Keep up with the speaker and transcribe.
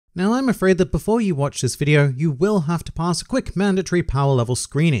Now I'm afraid that before you watch this video, you will have to pass a quick mandatory power level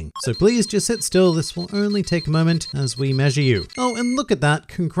screening. So please just sit still, this will only take a moment as we measure you. Oh, and look at that,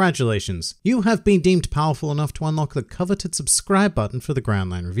 congratulations. You have been deemed powerful enough to unlock the coveted subscribe button for the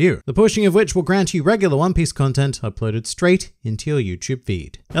GrandLineReview, the pushing of which will grant you regular One Piece content uploaded straight into your YouTube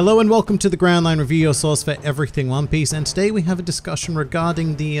feed. Hello and welcome to the GrandLineReview, your source for everything One Piece, and today we have a discussion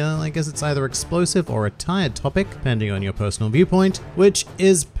regarding the, I guess it's either explosive or a tired topic, depending on your personal viewpoint, which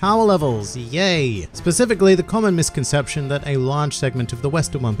is power levels, yay! Specifically, the common misconception that a large segment of the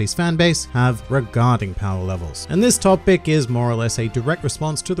Western One Piece fanbase have regarding power levels. And this topic is more or less a direct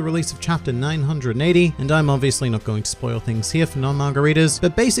response to the release of chapter 980, and I'm obviously not going to spoil things here for non-manga readers,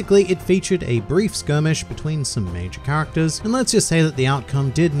 but basically it featured a brief skirmish between some major characters, and let's just say that the outcome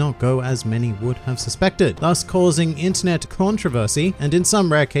did not go as many would have suspected, thus causing internet controversy, and in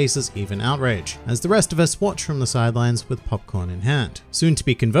some rare cases even outrage, as the rest of us watch from the sidelines with popcorn in hand, soon to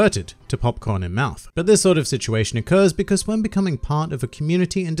be converted to popcorn in mouth. But this sort of situation occurs because when becoming part of a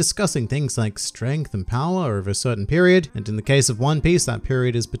community and discussing things like strength and power over a certain period, and in the case of One Piece that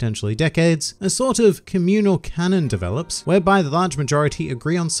period is potentially decades, a sort of communal canon develops whereby the large majority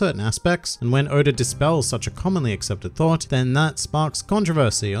agree on certain aspects, and when Oda dispels such a commonly accepted thought, then that sparks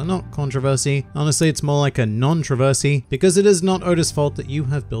controversy, or not controversy, honestly it's more like a non-troversy, because it is not Oda's fault that you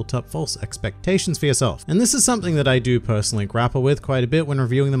have built up false expectations for yourself. And this is something that I do personally grapple with quite a bit when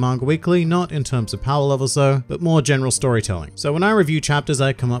reviewing the manga weekly, not in terms of power levels though, but more general storytelling. So when I review chapters,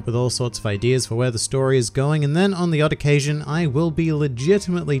 I come up with all sorts of ideas for where the story is going, and then on the odd occasion, I will be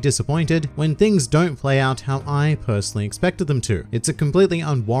legitimately disappointed when things don't play out how I personally expected them to. It's a completely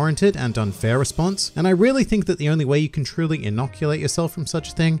unwarranted and unfair response, and I really think that the only way you can truly inoculate yourself from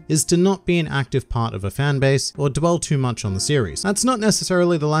such a thing is to not be an active part of a fan base or dwell too much on the series. That's not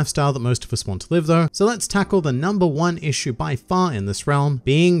necessarily the lifestyle that most of us want to live though, so let's tackle the number one issue by far in this realm,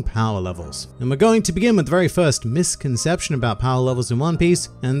 being power levels. And we're going to begin with the very first misconception about power levels in One Piece,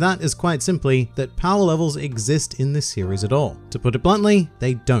 and that is quite simply that power levels exist in this series at all. To put it bluntly,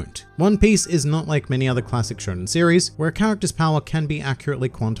 they don't. One Piece is not like many other classic shonen series, where a character's power can be accurately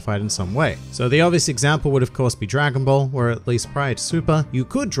quantified in some way. So the obvious example would of course be Dragon Ball, where at least prior to Super, you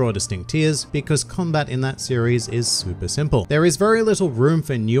could draw distinct tiers because combat in that series is super simple. There is very little room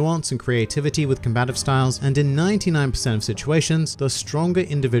for nuance and creativity with combative styles, and in 99% of situations, the stronger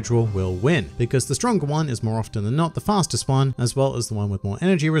individual will win, because the stronger one is more often than not the fastest one, as well as the one with more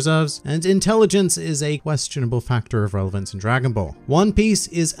energy reserves, and intelligence is a questionable factor of relevance in Dragon Ball. One Piece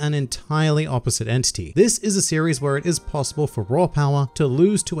is an entirely opposite entity. This is a series where it is possible for raw power to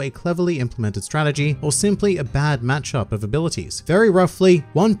lose to a cleverly implemented strategy or simply a bad matchup of abilities. Very roughly,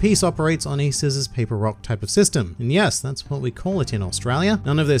 One Piece operates on a scissors paper rock type of system, and yes, that's what we call it in Australia.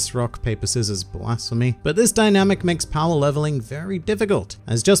 None of this rock paper scissors blasphemy, but this dynamic makes power leveling very difficult,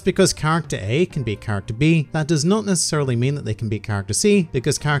 as just because character A can beat character B, that does not necessarily mean that they can beat character C,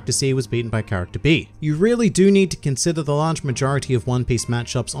 because character C was beaten by character B. You really do need to consider the large majority of One Piece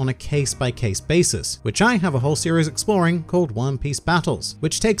matchups on a case-by-case basis, which I have a whole series exploring called One Piece Battles,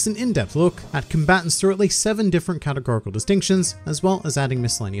 which takes an in-depth look at combatants through at least 7 different categorical distinctions, as well as adding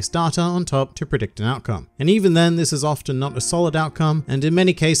miscellaneous data on top to predict an outcome. And even then, this is often not a solid outcome, and in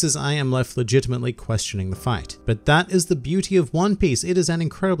many cases I am left legitimately questioning the fight. But that is the beauty of One Piece. It is an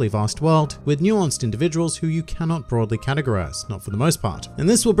incredibly vast world with nuanced individuals who you cannot broadly categorize, not for the most part. And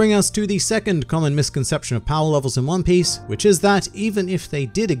this will bring us to the second common misconception of power levels in One Piece, which is that even if they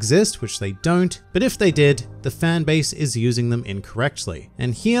did exist, which they don't, but if they did, the fan base is using them incorrectly.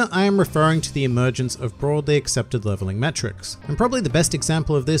 And here I am referring to the emergence of broadly accepted leveling metrics. And probably the best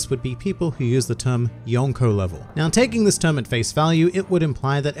example of this would be people who use the term Yonko level. Now, taking this term at face value, it would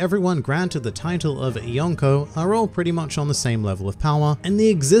imply that everyone granted the title of Yonko are all pretty much on the same level of power, and the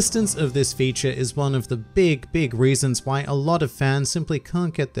existence of this feature is one of the big reasons why a lot of fans simply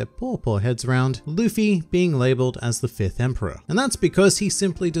can't get their poor heads around Luffy being labeled as the 5th Emperor. And that's because he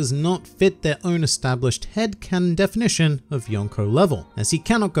simply does not fit their own established headcanon definition of Yonko level, as he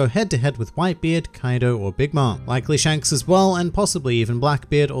cannot go head to head with Whitebeard, Kaido, or Big Mom. Likely Shanks as well, and possibly even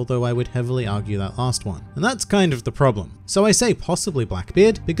Blackbeard, although I would heavily argue that last one. And that's kind of the problem. So I say possibly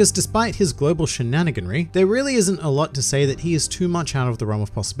Blackbeard, because despite his global shenaniganry, there really isn't a lot to say that he is too much out of the realm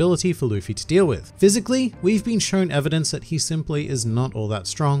of possibility for Luffy to deal with. Physically, we've been shown evidence that he simply is not all that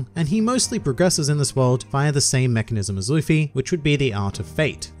strong, and he mostly progresses in this world via the same mechanism as Luffy, which would be the Art of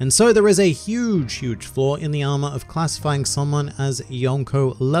Fate. And so there is a huge flaw in the armor of classifying someone as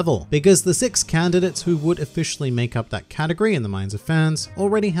Yonko level, because the 6 candidates who would officially make up that category in the minds of fans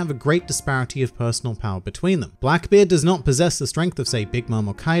already have a great disparity of personal power between them. Blackbeard does not possess the strength of say Big Mom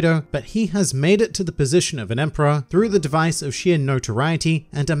or Kaido, but he has made it to the position of an emperor through the device of sheer notoriety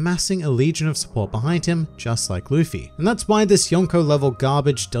Luffy and amassing a legion of support behind him, just like Luffy. And that's why this Yonko level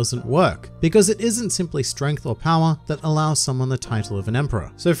garbage doesn't work, because it isn't simply strength or power that allows someone the title of an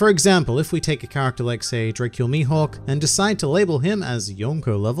emperor. So for example, if we take a character like say Dracula Mihawk and decide to label him as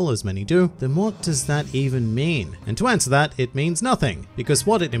Yonko level, as many do, then what does that even mean? And to answer that, it means nothing, because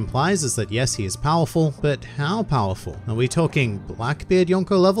what it implies is that yes, he is powerful, but how powerful? Are we talking Blackbeard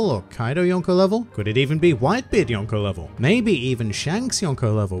Yonko level or Kaido Yonko level? Could it even be Whitebeard Yonko level? Maybe even Shanks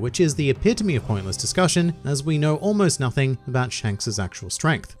Yonko level, which is the epitome of pointless discussion, as we know almost nothing about Shanks' actual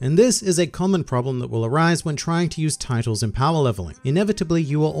strength. And this is a common problem that will arise when trying to use titles in power leveling. Inevitably,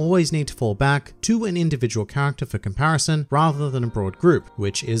 you will always need to fall back to an individual character for comparison rather than a broad group,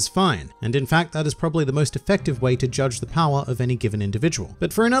 which is fine. And in fact, that is probably the most effective way to judge the power of any given individual.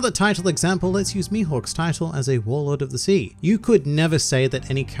 But for another title example, let's use Mihawk's title as a Warlord of the Sea. You could never say that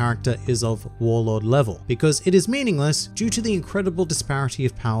any character is of Warlord level, because it is meaningless due to the incredible disparity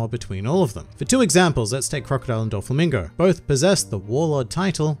of power between all of them. For two examples, let's take Crocodile and Doflamingo. Both possessed the Warlord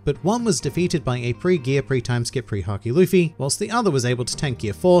title, but one was defeated by a pre-gear, pre-timeskip, pre-Haki Luffy, whilst the other was able to tank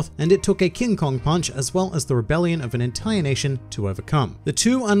gear 4th, and it took a King Kong punch as well as the rebellion of an entire nation to overcome. The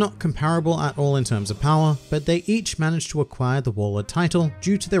two are not comparable at all in terms of power, but they each managed to acquire the Warlord title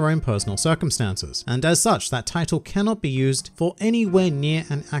due to their own personal circumstances, and as such, that title cannot be used for anywhere near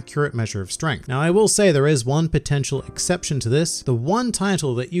an accurate measure of strength. Now, I will say there is one potential exception to this. The one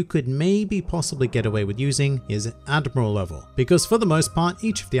title that you could maybe possibly get away with using is Admiral level, because for the most part,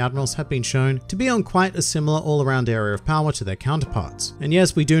 each of the admirals have been shown to be on quite a similar all-around area of power to their counterparts. And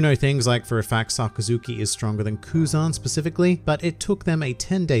yes, we do know things like for a fact Sakazuki is stronger than Kuzan specifically, but it took them a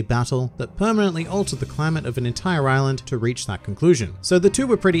 10-day battle that permanently altered the climate of an entire island to reach that conclusion. So the two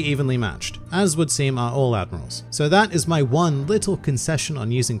were pretty evenly matched, as would seem are all admirals. So that is my one little concession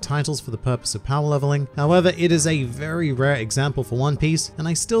on using titles for the purpose of power leveling. However, it is a very rare example for One Piece, and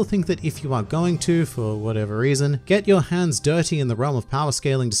I still think that if you are going to, for whatever reason, get your hands dirty in the realm of power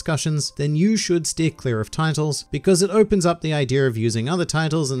scaling discussions, then you should steer clear of titles, because it opens up the idea of using other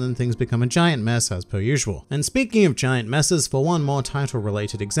titles and then things become a giant mess as per usual. And speaking of giant messes, for one more title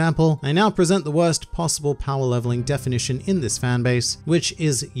related example, I now present the worst possible power leveling definition in this fanbase, which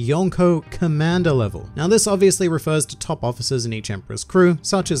is Yonko Commander level. Now this obviously refers to top officers in each Emperor's crew,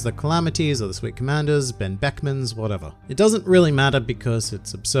 such as the Calamities or the Sweet Commanders, Ben Beckmans, whatever. It doesn't really matter because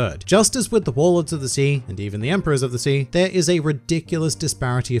it's absurd. Just as with the Warlords of the Sea, and even the Emperors of the Sea, there is a ridiculous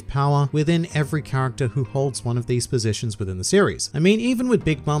disparity of power within every character who holds one of these positions within the series. I mean, even with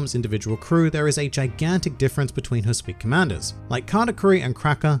Big Mom's individual crew, there is a gigantic difference between her Sweet Commanders. Like Katakuri and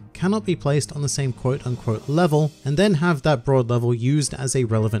Cracker cannot be placed on the same quote-unquote level and then have that broad level used as a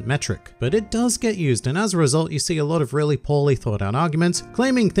relevant metric. But it does get used, and as a result, you see a lot of really poorly thought out arguments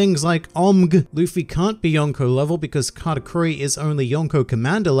claiming things like Luffy can't be Yonko level because Katakuri is only Yonko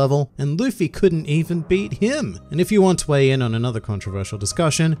Commander level, and Luffy couldn't even beat him. And if you want to weigh in on another controversial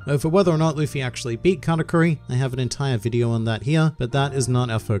discussion over whether or not Luffy actually beat Katakuri, I have an entire video on that here, but that is not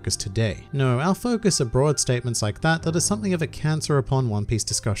our focus today. No, our focus are broad statements like that are something of a cancer upon One Piece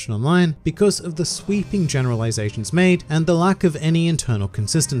discussion online because of the sweeping generalizations made and the lack of any internal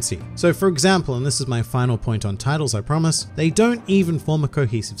consistency. So for example, and this is my final point on titles, I promise, they don't even form a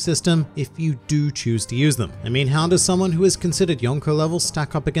cohesive system if you do choose to use them. I mean, how does someone who is considered Yonko level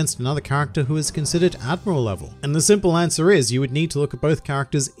stack up against another character who is considered Admiral level? And the simple answer is you would need to look at both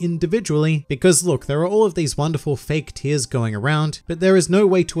characters individually, because look, there are all of these wonderful fake tiers going around, but there is no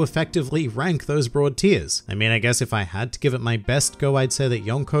way to effectively rank those broad tiers. I mean, I guess if I had to give it my best go, I'd say that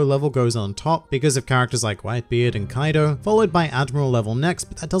Yonko level goes on top because of characters like Whitebeard and Kaido, followed by Admiral level next,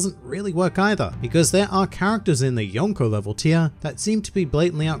 but that doesn't really work either, because there are characters in the Yonko level tier that seem to be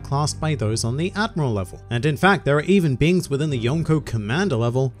blatantly outclassed by those on the Admiral level. And in fact, there are even beings within the Yonko Commander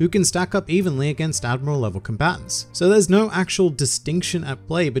level who can stack up evenly against Admiral level combatants. So there's no actual distinction at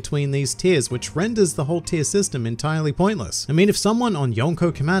play between these tiers, which renders the whole tier system entirely pointless. I mean, if someone on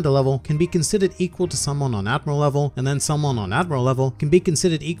Yonko Commander level can be considered equal to someone on Admiral level, and then someone on Admiral level can be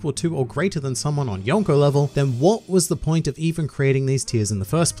considered equal to or greater than someone on Yonko level, then what was the point of even creating these tiers in the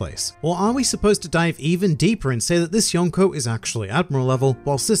first place? Or are we supposed to dive even deeper and say that this Yonko is actually Admiral level,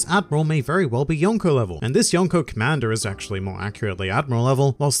 whilst this Admiral may very well be Yonko level, and this Yonko Commander is actually more accurately Admiral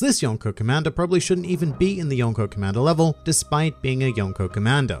level, whilst this Yonko Commander probably shouldn't even be in the Yonko Commander level, despite being a Yonko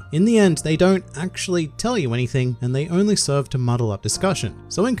Commander? In the end, they don't actually tell you anything, and they only serve to muddle up discussion.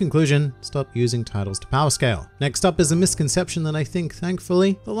 So in conclusion, stop using titles to power scale. Next up is a misconception that I think,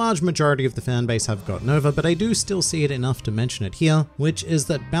 thankfully, the large majority of the fanbase have gotten over, but I do still see it enough to mention it here, which is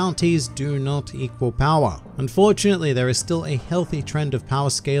that bounties do not equal power. Unfortunately, there is still a healthy trend of power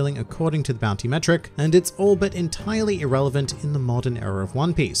scaling according to the bounty metric, and it's all but entirely irrelevant in the modern era of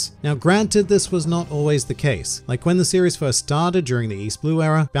One Piece. Now granted, this was not always the case. Like when the series first started during the East Blue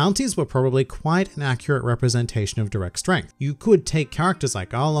era, bounties were probably quite an accurate representation of direct strength. You could take characters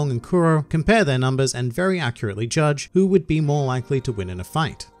like Arlong and Kuro, compare their numbers, and very accurately judge who would be more likely to win in a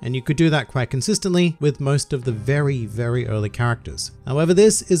fight. And you could do that quite consistently with most of the very early characters. However,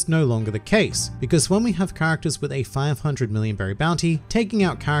 this is no longer the case, because when we have characters with a 500 million berry bounty, taking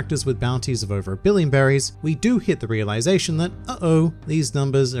out characters with bounties of over 1 billion berries, we do hit the realization that, these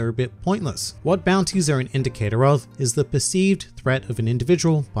numbers are a bit pointless. What bounties are an indicator of is the perceived threat of an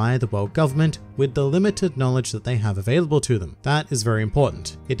individual by the world government with the limited knowledge that they have available to them. That is very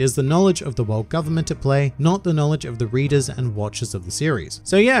important. It is the knowledge of the world government at play, not the knowledge of the readers and watchers of the series.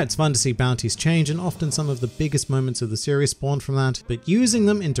 So yeah, it's fun to see bounties change, and often some of the biggest moments of the series spawn from that, but using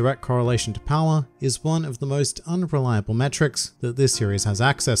them in direct correlation to power is one of the most unreliable metrics that this series has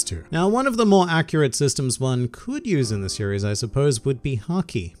access to. Now, one of the more accurate systems one could use in the series, I suppose, would be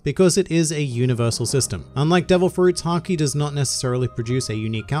Haki, because it is a universal system. Unlike Devil Fruits, Haki does not necessarily produce a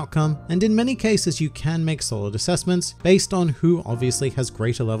unique outcome, and in many cases you can make solid assessments based on who obviously has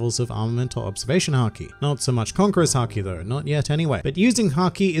greater levels of armament or observation Haki. Not so much Conqueror's Haki though, not yet anyway. But using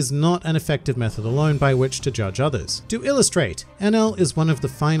Haki is not an effective method alone by which to judge others. To illustrate, NL is one of the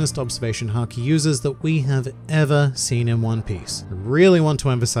finest observation Haki users that we have ever seen in One Piece. I really want to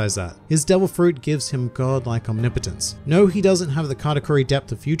emphasize that. His Devil Fruit gives him godlike omnipotence. No, he doesn't have the Katakuri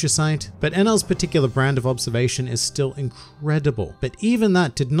depth of future sight, but NL's particular brand of observation is still incredible. But even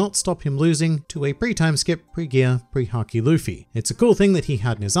that did not stop him losing to a pre-time skip, pre-gear, pre-Haki Luffy. It's a cool thing that he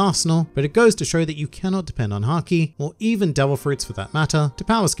had in his arsenal, but it goes to show that you cannot depend on Haki, or even Devil Fruits for that matter, to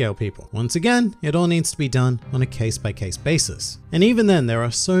power scale people. Once again, it all needs to be done on a case-by-case basis. And even then, there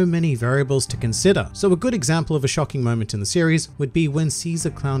are so many variables to consider. So a good example of a shocking moment in the series would be when Caesar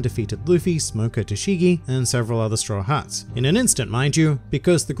Clown defeated Luffy, Smoker, Tashigi, and several other Straw Hats. In an instant, mind you,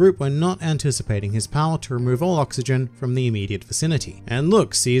 because the group were not anticipating his power to remove all oxygen from the immediate vicinity. And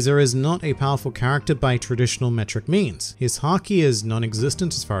look, Caesar is not a powerful character by traditional metric means. His Haki is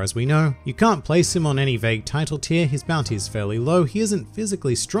non-existent as far as we know. You can't place him on any vague title tier, his bounty is fairly low, he isn't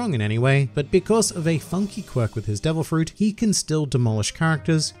physically strong in any way, but because of a funky quirk with his Devil Fruit, he can still demolish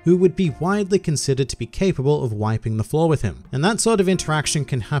characters who would be widely considered to be capable of wiping the floor with him. And that sort of interaction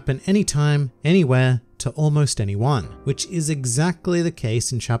can happen anytime, anywhere, to almost anyone, which is exactly the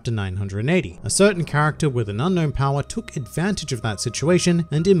case in chapter 980. A certain character with an unknown power took advantage of that situation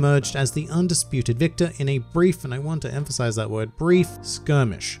and emerged as the undisputed victor in a brief, and I want to emphasize that word, brief,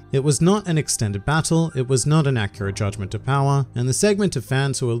 skirmish. It was not an extended battle, it was not an accurate judgment of power, and the segment of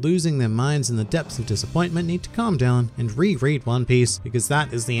fans who are losing their minds in the depths of disappointment need to calm down and reread One Piece, because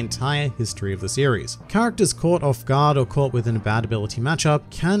that is the entire history of the series. Characters caught off guard or caught within a bad ability matchup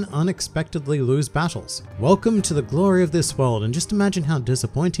can unexpectedly lose battles. Welcome to the glory of this world, and just imagine how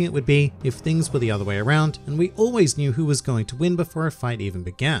disappointing it would be if things were the other way around and we always knew who was going to win before a fight even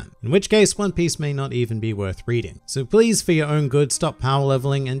began. In which case, One Piece may not even be worth reading. So please, for your own good, stop power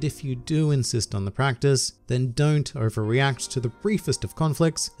leveling, and if you do insist on the practice, then don't overreact to the briefest of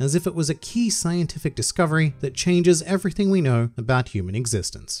conflicts as if it was a key scientific discovery that changes everything we know about human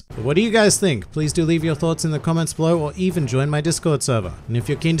existence. But what do you guys think? Please do leave your thoughts in the comments below, or even join my Discord server. And if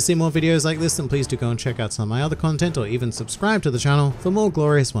you're keen to see more videos like this, then please do go and check out some of my other content, or even subscribe to the channel for more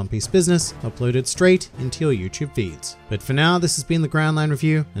glorious One Piece business uploaded straight into your YouTube feeds. But for now, this has been the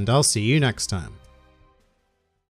GrandLineReview, and I'll see you next time.